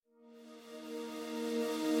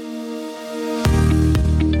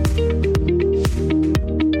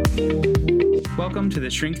Welcome to the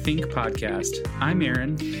Shrink Think podcast. I'm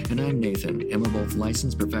Aaron. And I'm Nathan, and we're both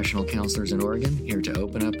licensed professional counselors in Oregon, here to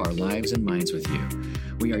open up our lives and minds with you.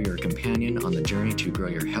 We are your companion on the journey to grow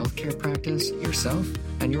your healthcare practice, yourself,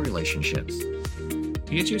 and your relationships. To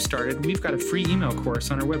get you started, we've got a free email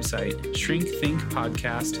course on our website,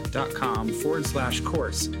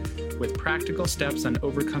 shrinkthinkpodcast.com/course, with practical steps on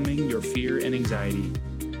overcoming your fear and anxiety.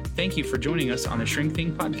 Thank you for joining us on the Shrink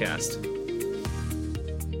Think podcast.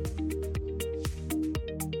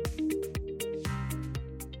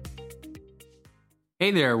 Hey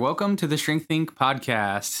there, welcome to the Shrink Think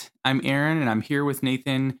podcast. I'm Aaron and I'm here with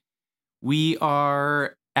Nathan. We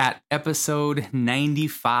are at episode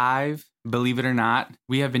 95, believe it or not.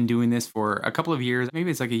 We have been doing this for a couple of years. Maybe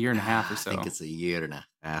it's like a year and a half or so. I think it's a year and a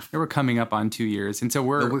half. We're coming up on 2 years. And so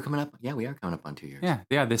we're coming up. Yeah, we are coming up on 2 years.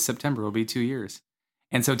 Yeah, this September will be 2 years.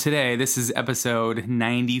 And so today, this is episode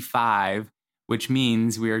 95, which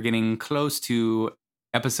means we are getting close to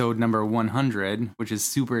episode number 100, which is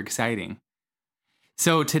super exciting.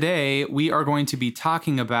 So today we are going to be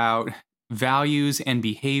talking about values and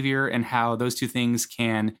behavior and how those two things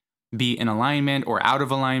can be in alignment or out of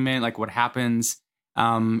alignment, like what happens.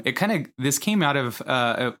 This came out of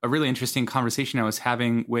a really interesting conversation I was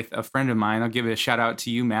having with a friend of mine. I'll give a shout out to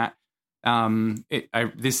you, Matt.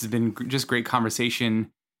 This has been just great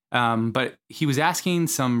conversation. But he was asking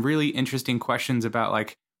some really interesting questions about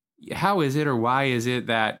like, how is it or why is it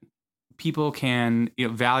that people can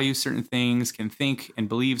value certain things, can think and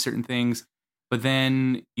believe certain things, but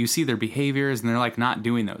then you see their behaviors and they're like not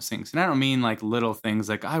doing those things. And I don't mean like little things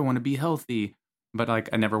like I want to be healthy, but like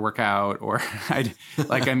I never work out, or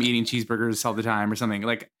I'm eating cheeseburgers all the time or something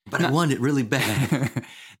like. But I want it really bad.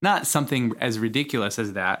 Not something as ridiculous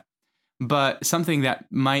as that, but something that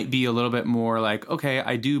might be a little bit more like, okay,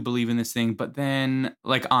 I do believe in this thing, but then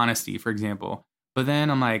like honesty, for example. But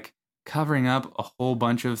then I'm like, covering up a whole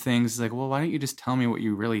bunch of things. It's like, well, why don't you just tell me what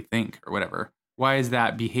you really think or whatever? Why is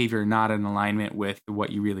that behavior not in alignment with what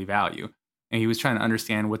you really value? And he was trying to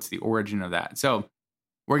understand what's the origin of that. So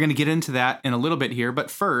we're going to get into that in a little bit here. But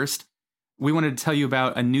first, we wanted to tell you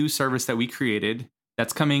about a new service that we created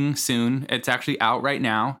that's coming soon. It's actually out right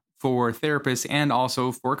now for therapists and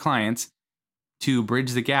also for clients to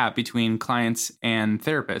bridge the gap between clients and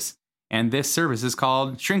therapists. And this service is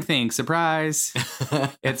called Shrink Think. Surprise!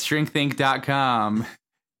 It's shrinktthink.com.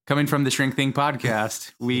 Coming from the Shrink Think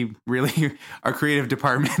podcast, we really, our creative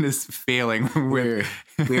department is failing. We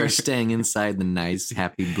are staying inside the nice,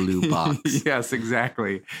 happy blue box. Yes,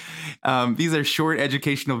 exactly. These are short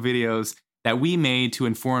educational videos that we made to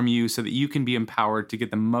inform you so that you can be empowered to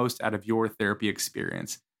get the most out of your therapy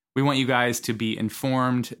experience. We want you guys to be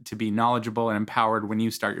informed, to be knowledgeable and empowered when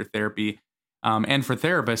you start your therapy. And for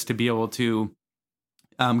therapists to be able to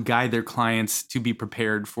guide their clients to be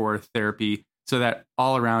prepared for therapy so that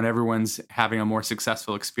all around everyone's having a more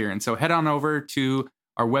successful experience. So head on over to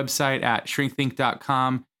our website at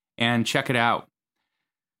shrinktthink.com and check it out.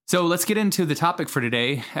 So let's get into the topic for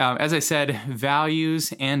today. As I said,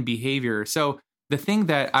 values and behavior. So the thing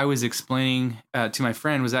that I was explaining to my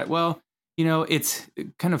friend was that, well, it's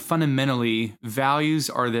kind of fundamentally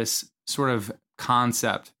values are this sort of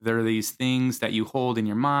concept. There are these things that you hold in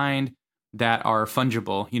your mind that are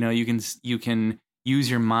fungible. You can use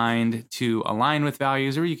your mind to align with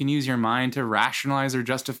values, or you can use your mind to rationalize or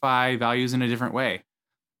justify values in a different way.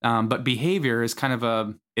 But behavior is kind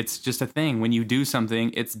of it's just a thing. When you do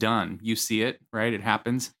something, it's done. You see it, right? It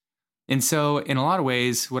happens. And so in a lot of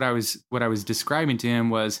ways, what I was describing to him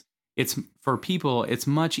was it's for people, it's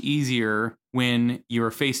much easier when you're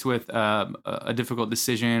faced with a difficult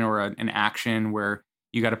decision or an action where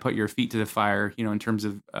you got to put your feet to the fire, in terms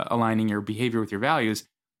of aligning your behavior with your values.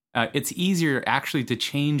 It's easier actually to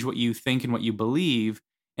change what you think and what you believe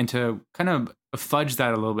and to kind of fudge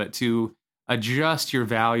that a little bit, to adjust your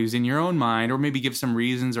values in your own mind, or maybe give some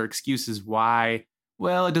reasons or excuses why,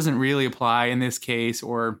 well, it doesn't really apply in this case,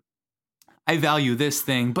 or I value this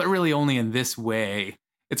thing, but really only in this way.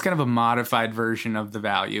 It's kind of a modified version of the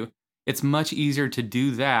value. It's much easier to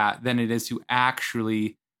do that than it is to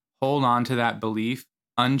actually hold on to that belief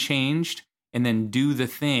unchanged and then do the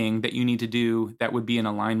thing that you need to do that would be in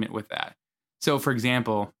alignment with that. So, for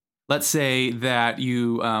example, let's say that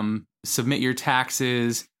you submit your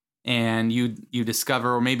taxes and you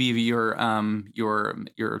discover, or maybe your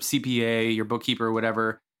CPA, your bookkeeper, or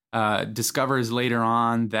whatever, discovers later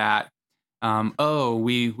on that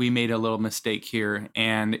we made a little mistake here,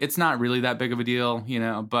 and it's not really that big of a deal,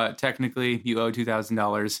 but technically you owe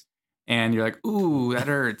 $2,000, and you're like, ooh, that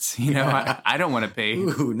hurts, I don't want to pay.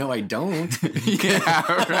 Ooh, no, I don't.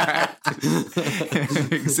 Yeah, right.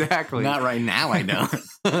 Exactly. Not right now, I don't.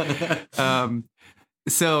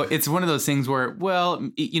 So it's one of those things where, well,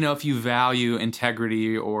 if you value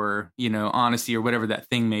integrity or, honesty or whatever that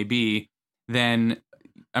thing may be, then,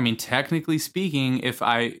 I mean, technically speaking, if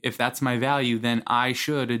that's my value, then I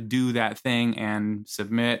should do that thing and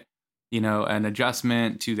submit, an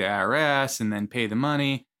adjustment to the IRS and then pay the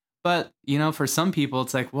money. But, for some people,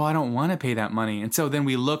 it's like, well, I don't want to pay that money. And so then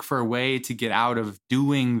we look for a way to get out of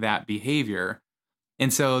doing that behavior.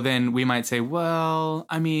 And so then we might say, well,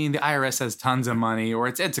 I mean, the IRS has tons of money, or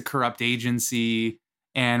it's a corrupt agency.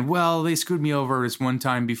 And, well, they screwed me over this one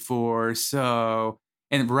time before. So,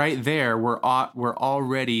 and right there, we're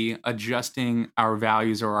already adjusting our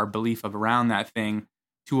values or our belief around that thing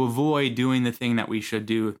to avoid doing the thing that we should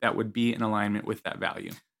do that would be in alignment with that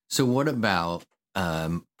value. So what about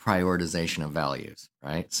prioritization of values,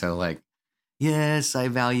 right? So like, yes, I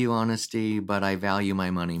value honesty, but I value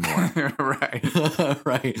my money more. Right.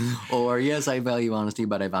 Right. Or yes, I value honesty,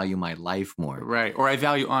 but I value my life more. Right. Or I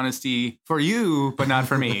value honesty for you, but not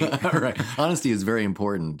for me. Right. Honesty is very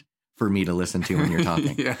important for me to listen to when you're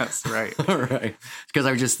talking. Yes, right. Right. Because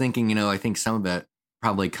I was just thinking, I think some of it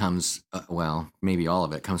probably comes, maybe all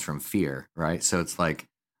of it comes from fear, right? So it's like,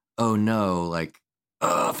 oh no, like,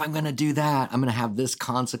 if I'm going to do that, I'm going to have this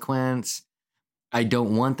consequence. I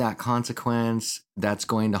don't want that consequence. That's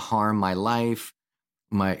going to harm my life.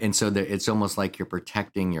 And so it's almost like you're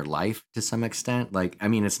protecting your life to some extent. Like, I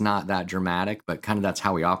mean, it's not that dramatic, but kind of that's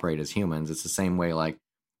how we operate as humans. It's the same way, like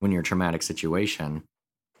when you're in a traumatic situation,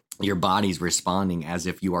 your body's responding as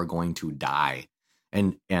if you are going to die.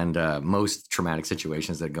 And most traumatic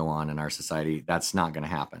situations that go on in our society, that's not going to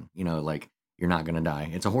happen. Like you're not going to die.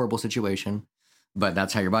 It's a horrible situation, but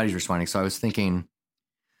that's how your body's responding. So I was thinking,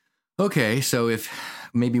 okay, so if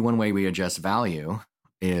maybe one way we adjust value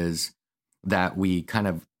is that we kind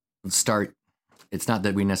of start, it's not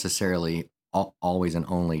that we necessarily always and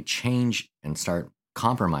only change and start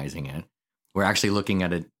compromising it. We're actually looking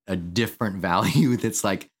at a different value that's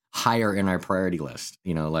like higher in our priority list.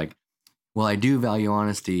 Like, well, I do value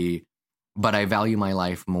honesty, but I value my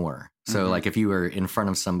life more. So like if you were in front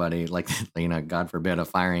of somebody, like, God forbid, a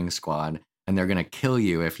firing squad, and they're going to kill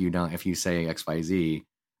you if you say XYZ,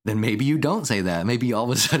 then maybe you don't say that. Maybe all of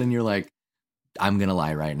a sudden you're like, I'm going to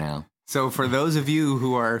lie right now. So for those of you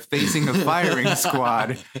who are facing a firing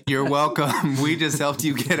squad, you're welcome. We just helped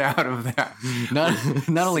you get out of that.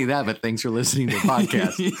 Not only that, but thanks for listening to the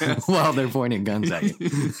podcast. Yes. While they're pointing guns at you.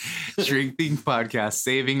 Strengthening Podcast,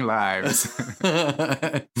 saving lives.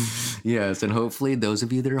 Yes, and hopefully those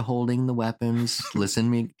of you that are holding the weapons, listen to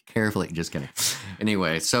me carefully. Just kidding.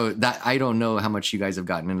 Anyway, so that I don't know how much you guys have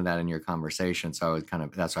gotten into that in your conversation. So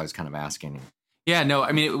that's why I was kind of asking. Yeah, no,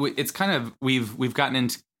 I mean, it's kind of, we've gotten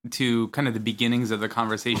into kind of the beginnings of the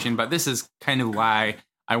conversation, but this is kind of why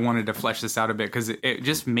I wanted to flesh this out a bit, because it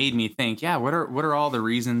just made me think, yeah, what are all the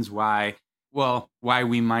reasons why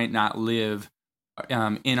we might not live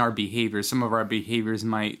in our behaviors. Some of our behaviors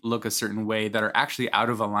might look a certain way that are actually out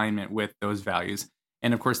of alignment with those values.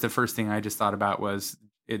 And of course, the first thing I just thought about was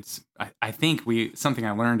I think something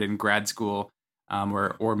I learned in grad school,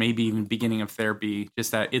 or maybe even beginning of therapy,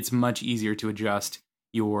 just that it's much easier to adjust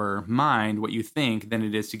your mind, what you think, than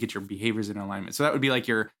it is to get your behaviors in alignment. So that would be like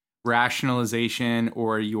your rationalization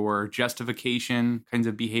or your justification kinds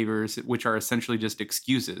of behaviors, which are essentially just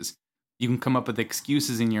excuses. You can come up with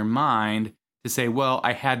excuses in your mind to say, well,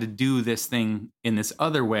 I had to do this thing in this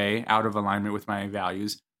other way out of alignment with my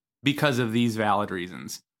values because of these valid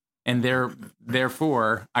reasons. And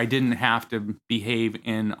therefore, I didn't have to behave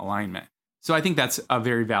in alignment. So I think that's a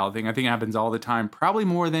very valid thing. I think it happens all the time, probably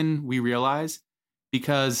more than we realize,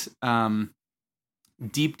 because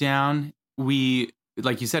deep down,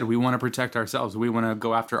 like you said, we want to protect ourselves. We want to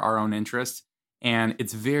go after our own interests. And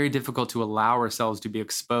it's very difficult to allow ourselves to be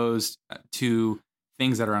exposed to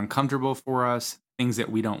things that are uncomfortable for us, things that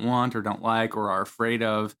we don't want or don't like or are afraid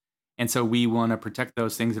of. And so we want to protect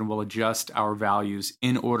those things, and we'll adjust our values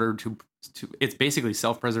in order to it's basically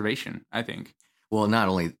self-preservation, I think. Well, not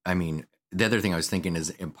only, I mean, the other thing I was thinking is,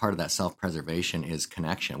 and part of that self-preservation is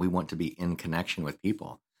connection. We want to be in connection with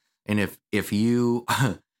people. And if you,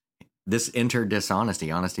 this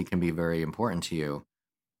dishonesty can be very important to you.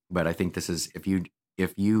 But I think this is, if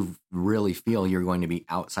you really feel you're going to be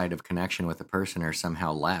outside of connection with a person or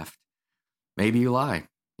somehow left, maybe you lie.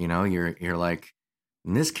 You're like,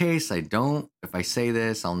 in this case, if I say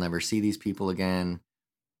this, I'll never see these people again,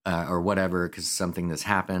 or whatever, because something that's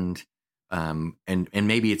happened. And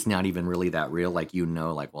maybe it's not even really that real. Like,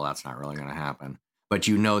 like, well, that's not really going to happen. But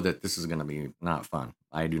that this is going to be not fun.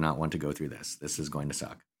 I do not want to go through this. This is going to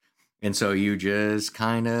suck. And so you just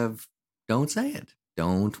kind of don't say it.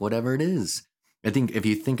 Don't, whatever it is. I think if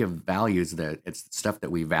you think of values, that it's stuff that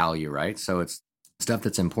we value, right? So it's stuff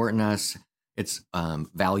that's important to us. It's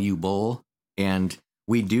valuable, and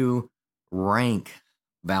we do rank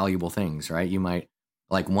valuable things, right? You might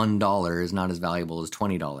like $1 is not as valuable as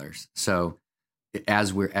 $20. So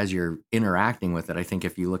as you're interacting with it, I think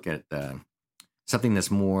if you look at something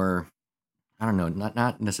that's more, I don't know,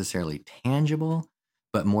 not necessarily tangible,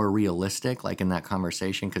 but more realistic, like in that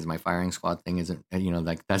conversation, because my firing squad thing isn't,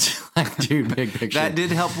 like that's like too big picture. That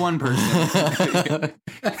did help one person.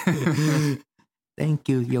 Thank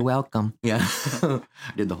you. You're welcome. Yeah.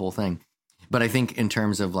 Did the whole thing. But I think in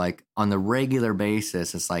terms of like on the regular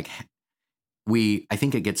basis, it's like I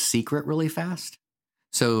think it gets secret really fast.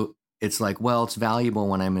 So it's like, well, it's valuable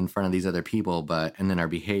when I'm in front of these other people, and then our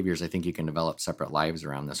behaviors, I think you can develop separate lives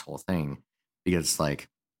around this whole thing, because it's like,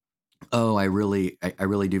 oh, I really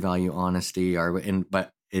do value honesty,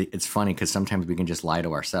 but it's funny because sometimes we can just lie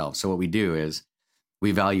to ourselves. So what we do is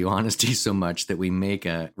we value honesty so much that we make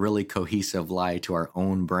a really cohesive lie to our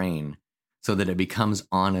own brain so that it becomes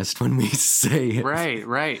honest when we say it.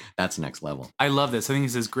 Right. That's next level. I love this. I think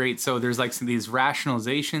this is great. So there's like these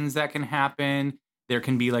rationalizations that can happen. There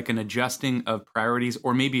can be like an adjusting of priorities,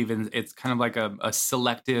 or maybe even it's kind of like a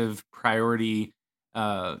selective priority.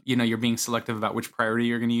 You're being selective about which priority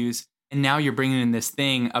you're going to use. And now you're bringing in this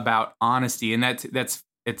thing about honesty. And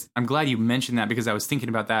I'm glad you mentioned that, because I was thinking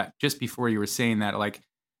about that just before you were saying that. Like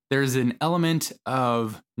there's an element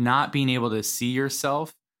of not being able to see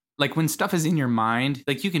yourself. Like when stuff is in your mind,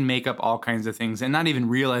 like you can make up all kinds of things and not even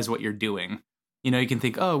realize what you're doing. You can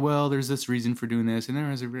think, oh, well, there's this reason for doing this.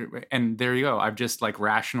 And there you go. I've just like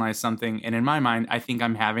rationalized something. And in my mind, I think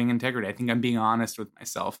I'm having integrity. I think I'm being honest with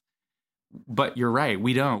myself. But you're right.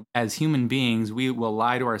 We don't. As human beings, we will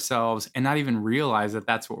lie to ourselves and not even realize that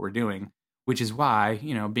that's what we're doing, which is why,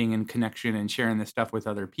 being in connection and sharing this stuff with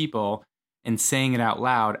other people and saying it out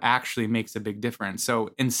loud actually makes a big difference. So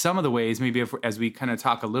in some of the ways, maybe as we kind of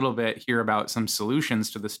talk a little bit here about some solutions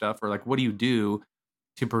to this stuff, or like, what do you do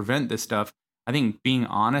to prevent this stuff? I think being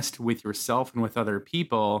honest with yourself and with other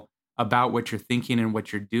people about what you're thinking and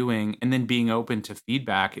what you're doing, and then being open to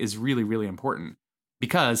feedback is really, really important.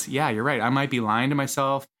 Because, yeah, you're right. I might be lying to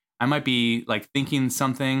myself. I might be like thinking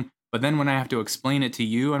something, but then when I have to explain it to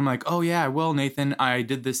you, I'm like, oh, yeah, well, Nathan, I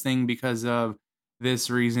did this thing because of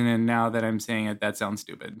this reason. And now that I'm saying it, that sounds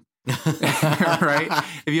stupid. Right?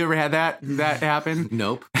 Have you ever had that happen?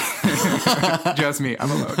 Nope. Just me.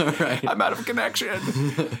 I'm alone. Right. I'm out of connection.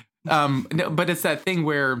 No, but it's that thing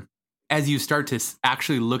where as you start to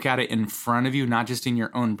actually look at it in front of you, not just in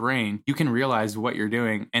your own brain, you can realize what you're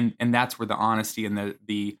doing. And that's where the honesty and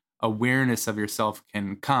the awareness of yourself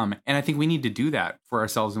can come. And I think we need to do that for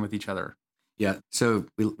ourselves and with each other. Yeah. So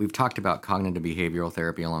we've talked about cognitive behavioral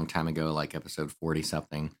therapy a long time ago, like episode 40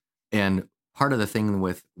 something. And part of the thing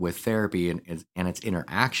with therapy and its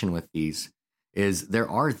interaction with these is there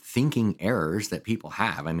are thinking errors that people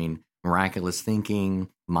have. I mean, miraculous thinking,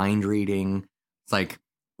 mind reading. It's like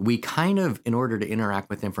we kind of, in order to interact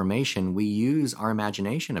with information, we use our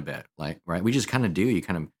imagination a bit, right? We just kind of do.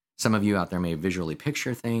 Some of you out there may visually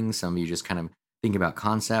picture things. Some of you just kind of think about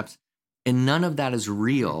concepts. And none of that is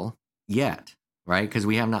real yet, right? Because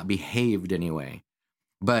we have not behaved anyway.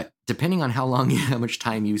 But depending on how much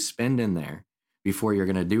time you spend in there before you're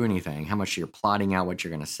going to do anything, how much you're plotting out what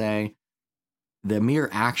you're going to say, the mere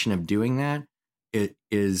action of doing that, it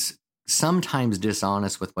is sometimes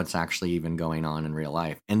dishonest with what's actually even going on in real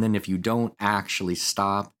life. And then if you don't actually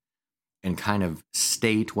stop and kind of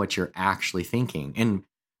state what you're actually thinking, and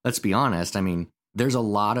let's be honest, I mean, there's a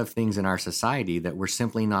lot of things in our society that we're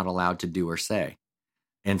simply not allowed to do or say.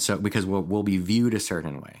 And so, because we'll be viewed a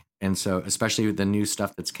certain way. And so, especially with the new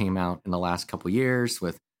stuff that's came out in the last couple of years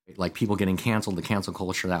with like people getting canceled, the cancel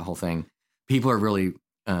culture, that whole thing, people are really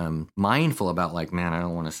mindful about like, man, I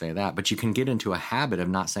don't want to say that. But you can get into a habit of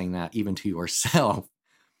not saying that even to yourself.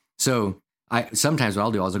 So sometimes what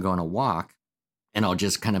I'll do is I'll go on a walk and I'll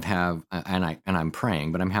just kind of have, and I'm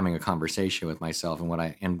praying, but I'm having a conversation with myself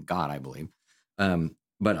and God, I believe.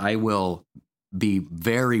 But I will be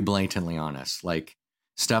very blatantly honest, like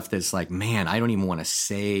stuff that's like, man, I don't even want to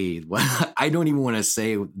say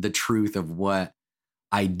the truth of what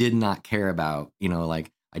I did not care about,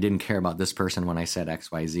 like I didn't care about this person when I said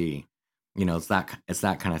XYZ. It's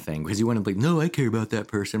that kind of thing, because you want to believe, no, I care about that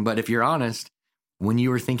person. But if you're honest, when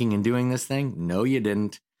you were thinking and doing this thing, no, you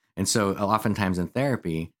didn't. And so oftentimes in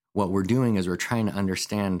therapy, what we're doing is we're trying to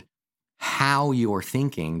understand how you're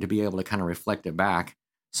thinking to be able to kind of reflect it back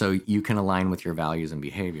so you can align with your values and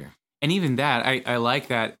behavior. And even that, I like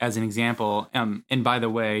that as an example. And by the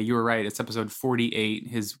way, you were right. It's episode 48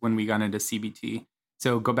 is when we got into CBT.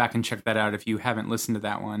 So go back and check that out if you haven't listened to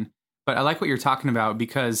that one. But I like what you're talking about,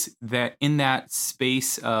 because that in that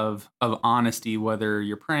space of honesty, whether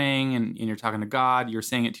you're praying and you're talking to God, you're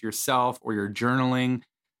saying it to yourself, or you're journaling.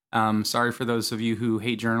 Sorry for those of you who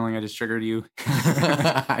hate journaling. I just triggered you.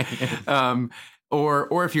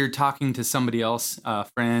 Or if you're talking to somebody else, a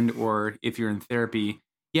friend, or if you're in therapy,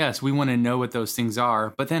 yes, we want to know what those things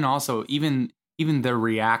are. But then also even the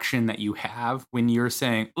reaction that you have when you're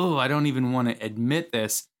saying, oh, I don't even want to admit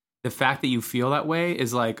this. The fact that you feel that way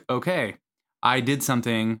is like, okay, I did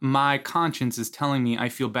something. My conscience is telling me I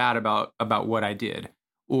feel bad about what I did.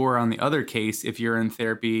 Or on the other case, if you're in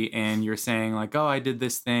therapy and you're saying like, oh, I did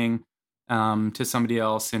this thing to somebody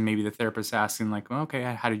else, and maybe the therapist asking like, well, okay,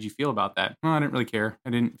 how did you feel about that? Well, I didn't really care.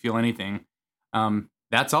 I didn't feel anything.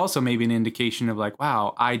 That's also maybe an indication of like,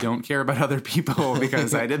 wow, I don't care about other people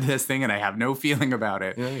because I did this thing and I have no feeling about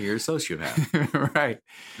it. Yeah, you're a sociopath. Right.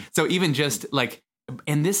 So even just like,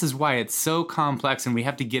 and this is why it's so complex, and we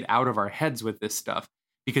have to get out of our heads with this stuff,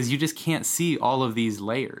 because you just can't see all of these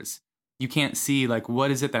layers. You can't see like, what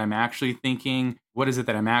is it that I'm actually thinking? What is it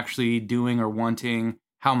that I'm actually doing or wanting?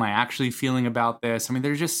 How am I actually feeling about this? I mean,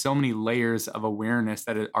 there's just so many layers of awareness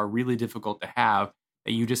that are really difficult to have,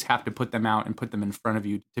 that you just have to put them out and put them in front of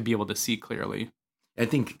you to be able to see clearly. I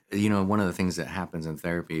think, one of the things that happens in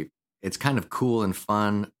therapy, it's kind of cool and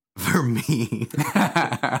fun for me, and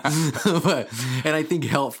I think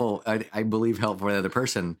helpful. I believe helpful for the other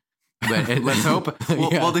person. But let's hope.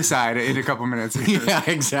 We'll decide in a couple minutes. Yeah,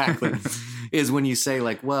 exactly. Is when you say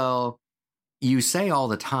like, well, you say all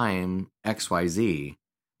the time XYZ,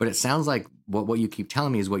 but it sounds like what you keep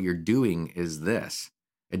telling me is what you're doing is this.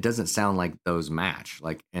 It doesn't sound like those match.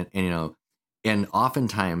 Like, and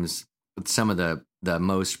oftentimes some of the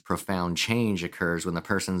most profound change occurs when the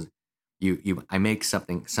person's I make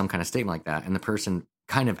some kind of statement like that, and the person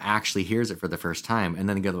kind of actually hears it for the first time, and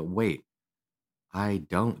then they go, wait, why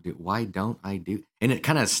don't I do? And it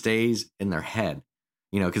kind of stays in their head,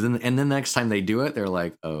 because and then the next time they do it, they're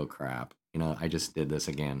like, oh crap, I just did this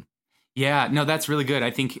again. Yeah, no, that's really good.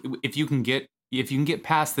 I think if you can get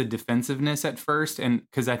past the defensiveness at first, and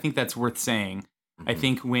because I think that's worth saying. Mm-hmm. I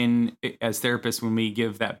think as therapists, when we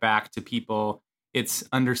give that back to people, it's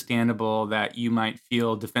understandable that you might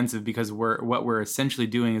feel defensive, because what we're essentially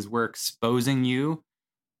doing is we're exposing you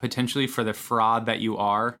potentially for the fraud that you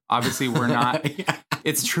are. Obviously, we're not. Yeah.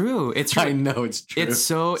 It's true. It's true. I know it's true. It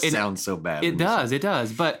sounds so bad. It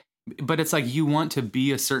does. But it's like you want to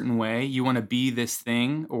be a certain way. You want to be this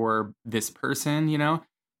thing or this person,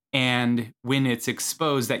 And when it's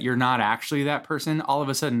exposed that you're not actually that person, all of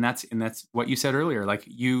a sudden that's what you said earlier. Like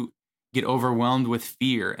you get overwhelmed with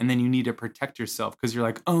fear, and then you need to protect yourself because you're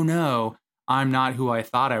like, oh no, I'm not who I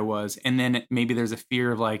thought I was. And then maybe there's a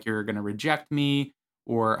fear of like, you're going to reject me,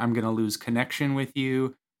 or I'm going to lose connection with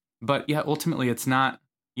you. But yeah, ultimately it's not,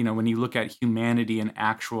 when you look at humanity and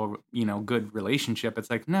actual, good relationship, it's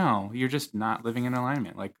like, no, you're just not living in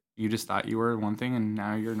alignment. Like you just thought you were one thing and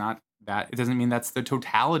now you're not that. It doesn't mean that's the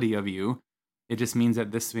totality of you. It just means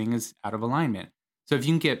that this thing is out of alignment. So if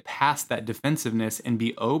you can get past that defensiveness and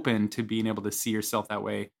be open to being able to see yourself that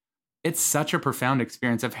way, it's such a profound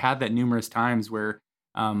experience. I've had that numerous times where,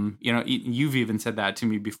 you've even said that to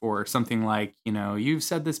me before, something like, you've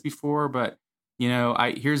said this before, but,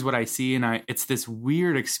 here's what I see. And it's this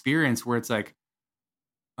weird experience where it's like,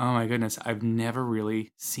 oh my goodness, I've never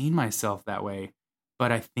really seen myself that way,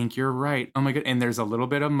 but I think you're right. Oh my God. And there's a little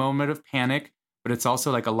bit of moment of panic, but it's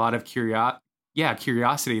also like a lot of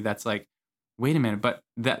curiosity that's like, wait a minute, but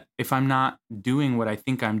that if I'm not doing what I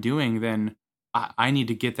think I'm doing, then I need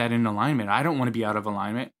to get that in alignment. I don't want to be out of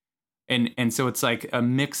alignment. And so it's like a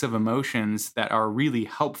mix of emotions that are really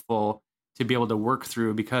helpful to be able to work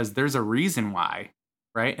through, because there's a reason why,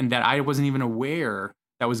 right? And that I wasn't even aware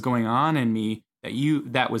that was going on in me,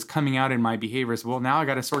 that was coming out in my behaviors. Well, now I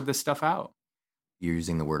got to sort this stuff out. You're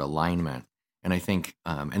using the word alignment. And I think,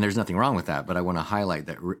 and there's nothing wrong with that, but I want to highlight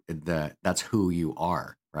that that's who you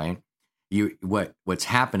are, right? What's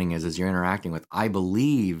happening is you're interacting with, I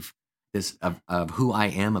believe this of who I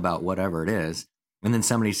am about whatever it is. And then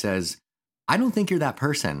somebody says, I don't think you're that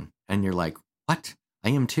person. And you're like, what?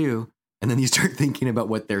 I am too. And then you start thinking about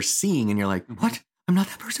what they're seeing and you're like, what? I'm not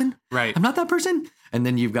that person. Right. I'm not that person. And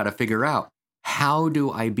then you've got to figure out, how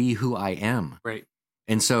do I be who I am? Right.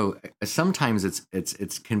 And so sometimes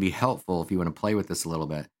it's can be helpful, if you want to play with this a little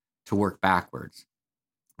bit, to work backwards.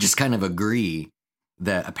 Just kind of agree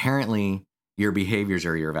that apparently your behaviors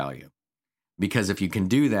are your value. Because if you can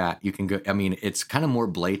do that, you can go, it's kind of more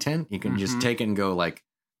blatant. You can just take it and go like,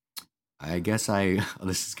 I guess I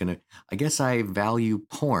value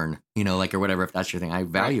porn, or whatever, if that's your thing. I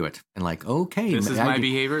value it. And like, okay. This is my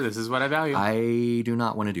behavior. This is what I value. I do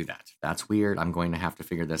not want to do that. That's weird. I'm going to have to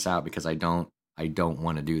figure this out because I don't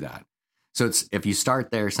want to do that. So if you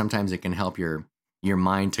start there, sometimes it can help your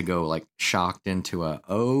mind to go like shocked into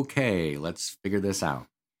okay, let's figure this out.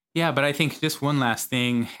 Yeah, but I think just one last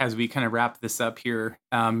thing as we kind of wrap this up here.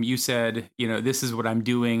 You said, this is what I'm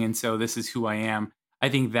doing, and so this is who I am. I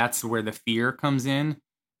think that's where the fear comes in,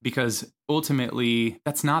 because ultimately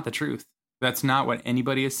that's not the truth. That's not what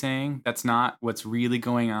anybody is saying. That's not what's really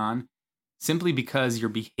going on. Simply because your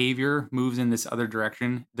behavior moves in this other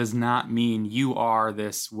direction does not mean you are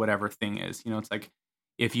this whatever thing is. It's like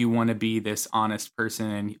if you want to be this honest person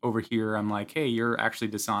and over here I'm like, hey, you're actually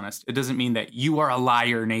dishonest. It doesn't mean that you are a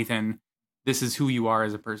liar, Nathan. This is who you are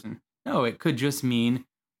as a person. No, it could just mean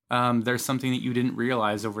there's something that you didn't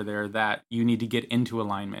realize over there that you need to get into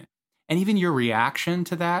alignment. And even your reaction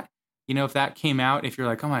to that, if that came out, if you're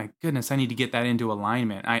like, oh my goodness, I need to get that into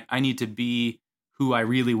alignment. I need to be who I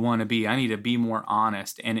really want to be. I need to be more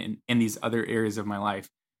honest and in these other areas of my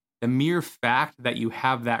life. The mere fact that you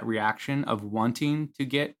have that reaction of wanting to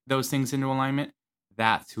get those things into alignment,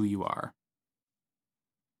 that's who you are.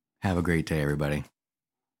 Have a great day, everybody.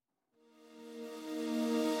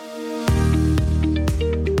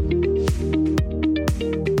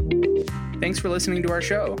 Thanks for listening to our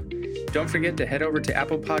show. Don't forget to head over to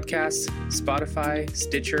Apple Podcasts, Spotify,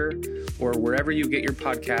 Stitcher, or wherever you get your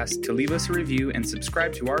podcasts to leave us a review and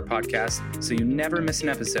subscribe to our podcast so you never miss an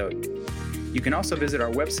episode. You can also visit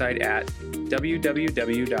our website at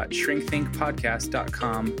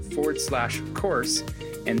www.shrinkthinkpodcast.com/course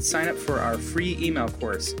and sign up for our free email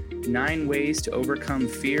course, 9 Ways to Overcome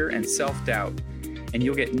Fear and Self-Doubt. And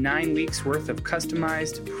you'll get 9 weeks worth of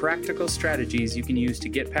customized, practical strategies you can use to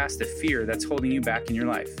get past the fear that's holding you back in your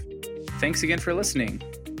life. Thanks again for listening.